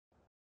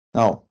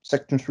Now,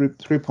 section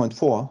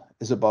 3.4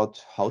 is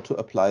about how to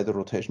apply the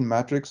rotation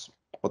matrix.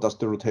 What does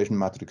the rotation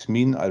matrix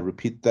mean? I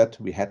repeat that.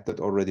 We had that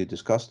already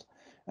discussed.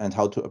 And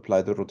how to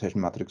apply the rotation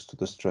matrix to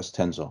the stress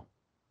tensor.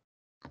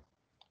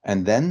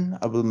 And then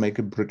I will make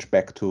a bridge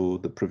back to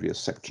the previous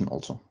section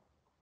also.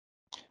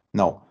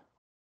 Now,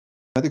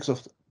 mathematics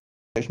of the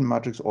rotation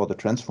matrix or the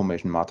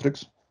transformation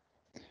matrix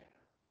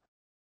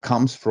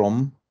comes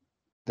from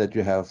that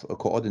you have a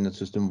coordinate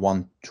system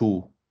 1,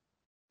 2,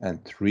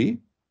 and 3.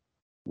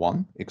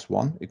 1,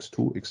 x1,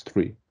 x2,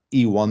 x3,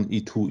 e1,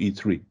 e2,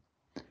 e3.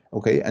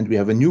 Okay, and we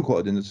have a new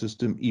coordinate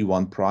system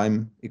e1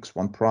 prime,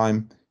 x1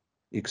 prime,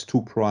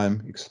 x2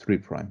 prime,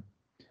 x3 prime.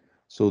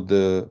 So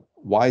the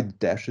wide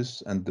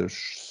dashes and the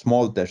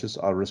small dashes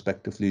are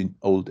respectively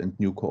old and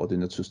new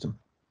coordinate system.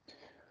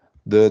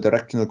 The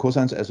directional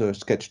cosines, as I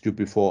sketched you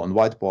before on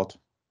whiteboard,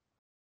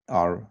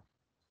 are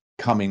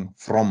coming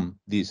from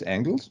these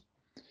angles.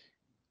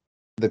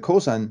 The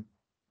cosine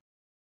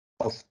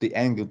of the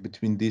angle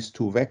between these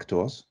two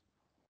vectors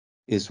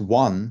is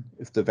 1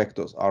 if the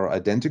vectors are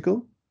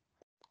identical.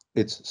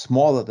 It's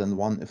smaller than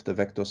 1 if the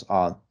vectors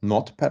are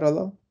not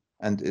parallel,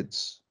 and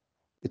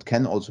it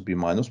can also be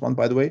 -1,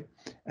 by the way,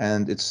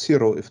 and it's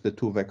 0 if the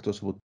two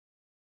vectors would.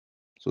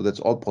 So that's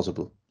all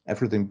possible.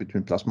 Everything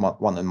between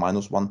 +1 and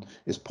 -1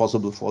 is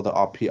possible for the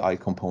RPI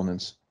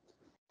components.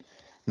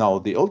 Now,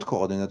 the old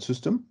coordinate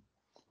system,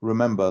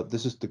 remember,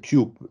 this is the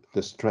cube,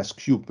 the stress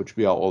cube, which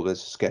we are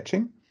always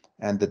sketching,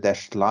 and the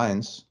dashed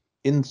lines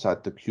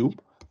inside the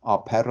cube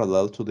are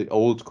parallel to the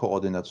old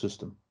coordinate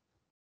system.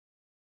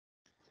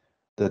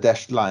 The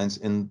dashed lines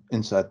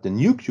inside the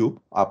new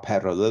cube are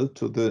parallel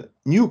to the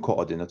new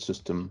coordinate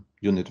system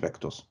unit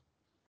vectors.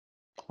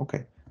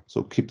 Okay,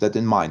 so keep that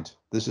in mind.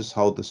 This is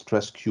how the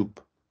stress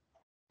cube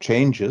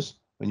changes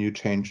when you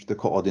change the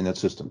coordinate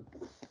system.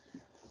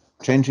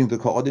 Changing the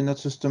coordinate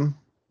system,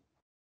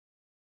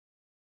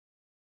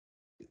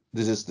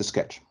 this is the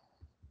sketch.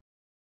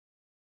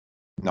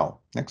 Now,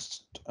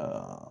 next,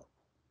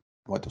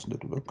 why doesn't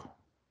it work?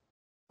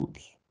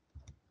 Oops.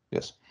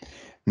 Yes.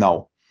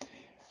 Now,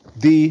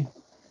 the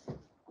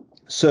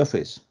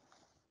surface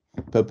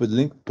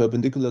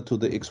perpendicular to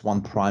the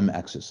x1 prime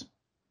axis.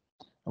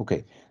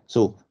 Okay,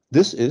 so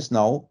this is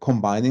now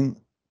combining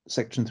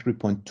section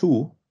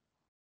 3.2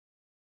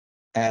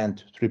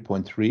 and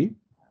 3.3.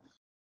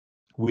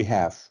 We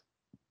have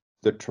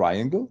the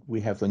triangle,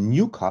 we have a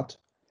new cut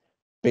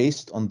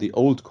based on the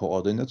old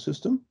coordinate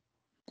system,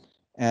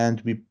 and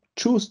we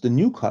choose the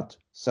new cut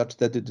such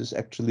that it is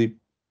actually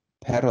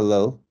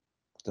parallel,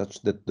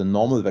 such that the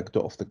normal vector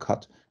of the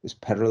cut is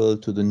parallel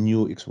to the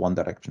new x1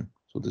 direction.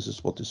 So this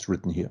is what is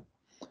written here.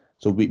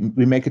 So we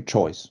make a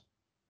choice.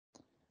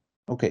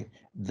 Okay,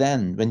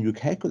 then when you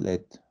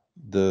calculate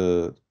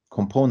the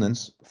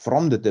components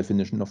from the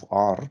definition of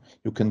R,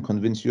 you can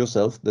convince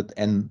yourself that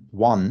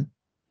N1,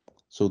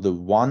 so the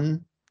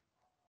one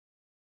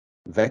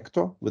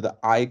vector with the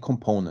I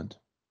component,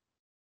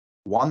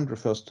 1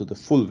 refers to the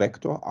full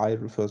vector, I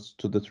refers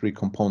to the 3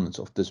 components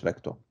of this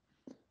vector.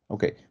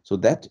 Okay, so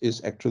that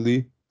is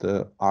actually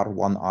the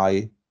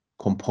R1I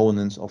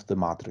components of the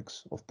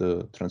matrix, of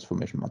the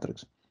transformation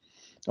matrix.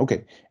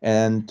 Okay,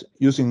 and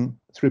using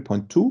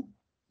 3.2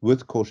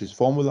 with Cauchy's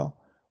formula,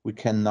 we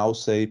can now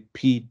say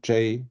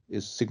Pj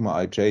is sigma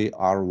ij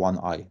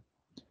R1I.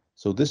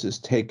 So this is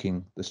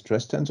taking the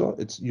stress tensor,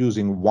 it's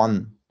using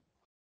one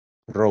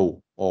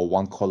row or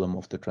one column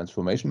of the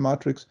transformation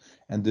matrix,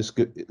 and this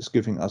is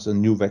giving us a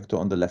new vector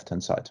on the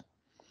left-hand side.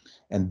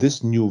 And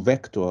this new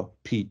vector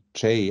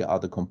Pj are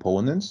the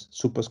components.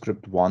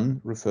 Superscript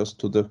 1 refers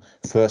to the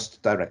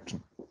first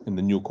direction in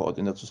the new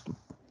coordinate system.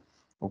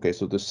 Okay,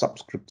 so the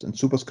subscripts and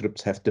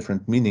superscripts have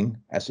different meaning,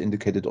 as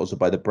indicated also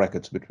by the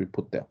brackets which we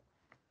put there.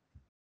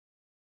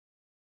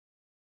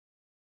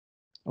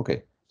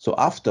 Okay, so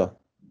after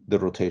the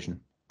rotation,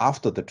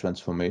 after the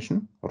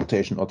transformation,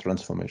 rotation or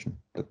transformation,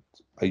 that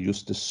I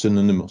use this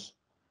synonymous.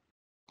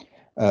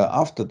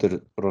 After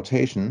the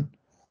rotation,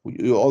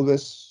 you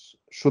always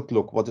should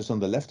look what is on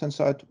the left-hand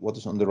side, what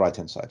is on the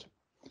right-hand side.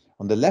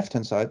 On the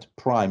left-hand side,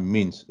 prime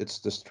means it's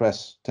the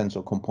stress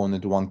tensor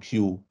component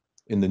 1q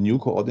in the new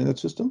coordinate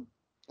system.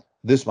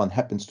 This one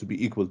happens to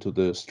be equal to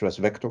the stress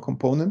vector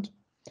component.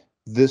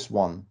 This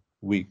one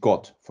we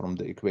got from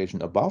the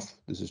equation above.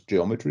 This is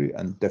geometry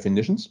and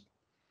definitions.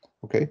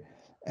 Okay,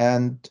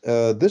 and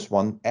this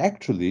one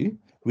actually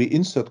we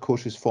insert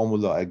Cauchy's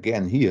formula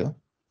again here.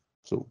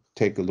 So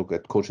take a look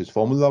at Cauchy's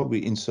formula.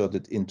 We insert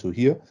it into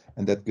here,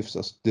 and that gives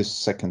us this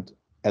second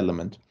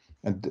element.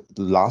 And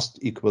the last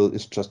equal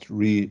is just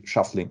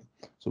reshuffling.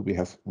 So we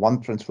have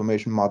one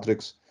transformation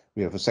matrix,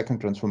 we have a second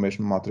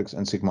transformation matrix,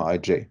 and sigma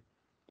ij.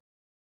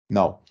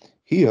 Now,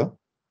 here,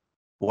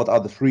 what are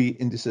the free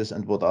indices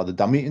and what are the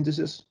dummy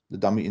indices? The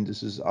dummy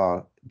indices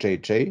are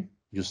jj,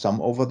 you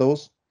sum over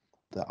those.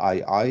 The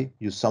ii,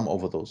 you sum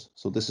over those.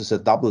 So this is a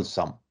double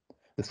sum.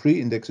 The free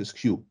index is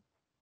q.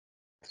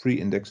 Free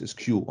index is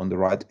q on the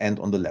right and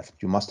on the left.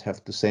 You must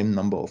have the same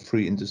number of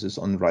free indices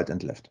on right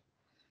and left.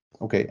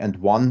 Okay, and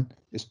 1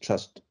 is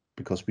just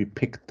because we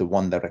picked the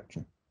one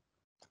direction.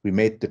 We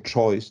made the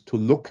choice to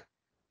look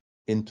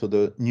into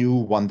the new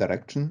one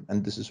direction,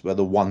 and this is where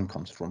the 1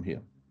 comes from,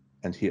 here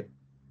and here.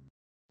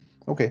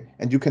 Okay,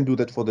 and you can do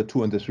that for the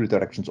 2 and the 3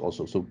 directions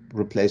also. So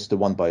replace the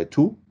 1 by a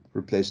 2,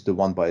 replace the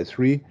 1 by a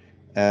 3,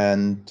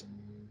 and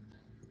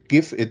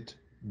give it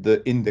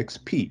the index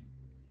p.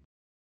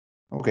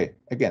 Okay,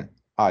 again,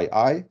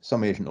 I,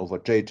 summation over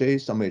jj,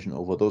 summation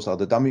over those are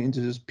the dummy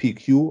indices,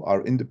 pq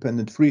are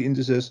independent free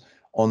indices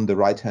on the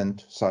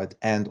right-hand side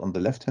and on the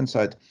left-hand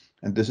side.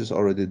 And this is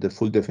already the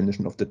full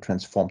definition of the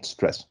transformed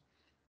stress.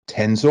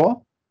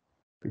 Tensor,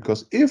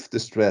 because if the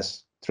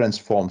stress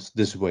transforms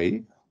this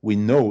way, we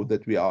know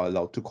that we are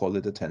allowed to call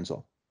it a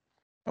tensor.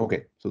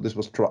 Okay, so this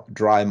was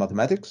dry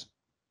mathematics.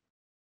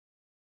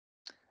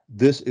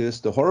 This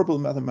is the horrible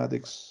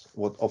mathematics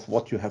of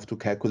what you have to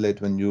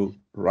calculate when you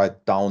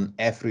write down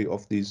every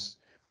of these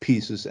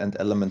pieces and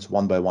elements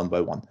one by one by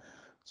one.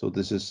 So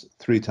this is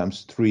 3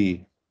 times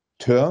 3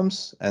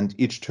 terms, and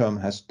each term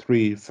has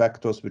 3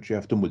 factors which you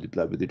have to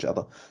multiply with each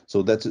other.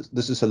 So this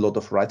is a lot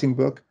of writing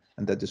work,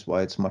 and that is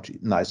why it's much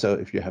nicer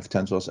if you have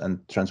tensors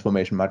and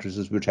transformation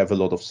matrices which have a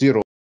lot of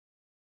zeros.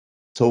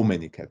 So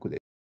many calculations.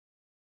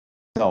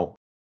 Now,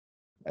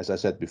 as I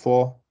said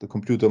before, the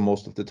computer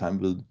most of the time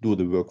will do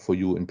the work for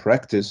you in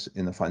practice.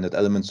 In a finite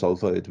element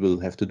solver, it will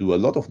have to do a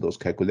lot of those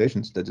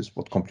calculations. That is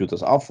what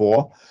computers are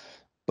for.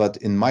 But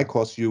in my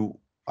course,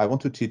 I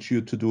want to teach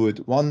you to do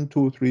it 1,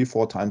 2, 3,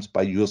 4 times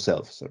by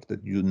yourself so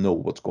that you know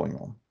what's going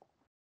on.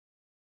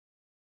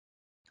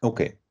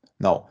 Okay,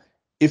 now,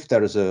 if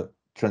there is a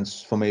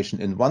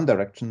transformation in one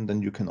direction,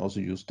 then you can also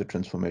use the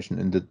transformation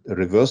in the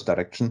reverse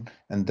direction,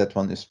 and that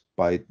one is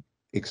by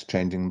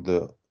exchanging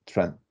the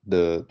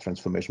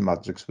transformation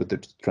matrix with the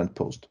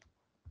transposed.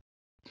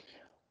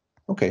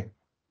 Okay,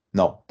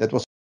 now that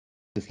was a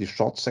relatively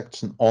short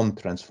section on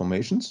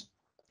transformations.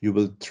 You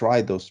will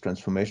try those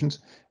transformations,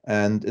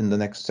 and in the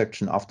next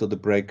section after the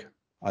break,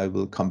 I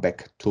will come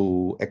back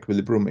to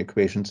equilibrium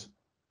equations.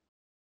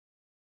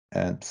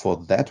 And for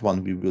that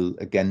one, we will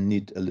again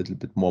need a little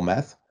bit more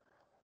math.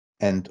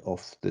 End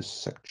of this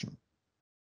section.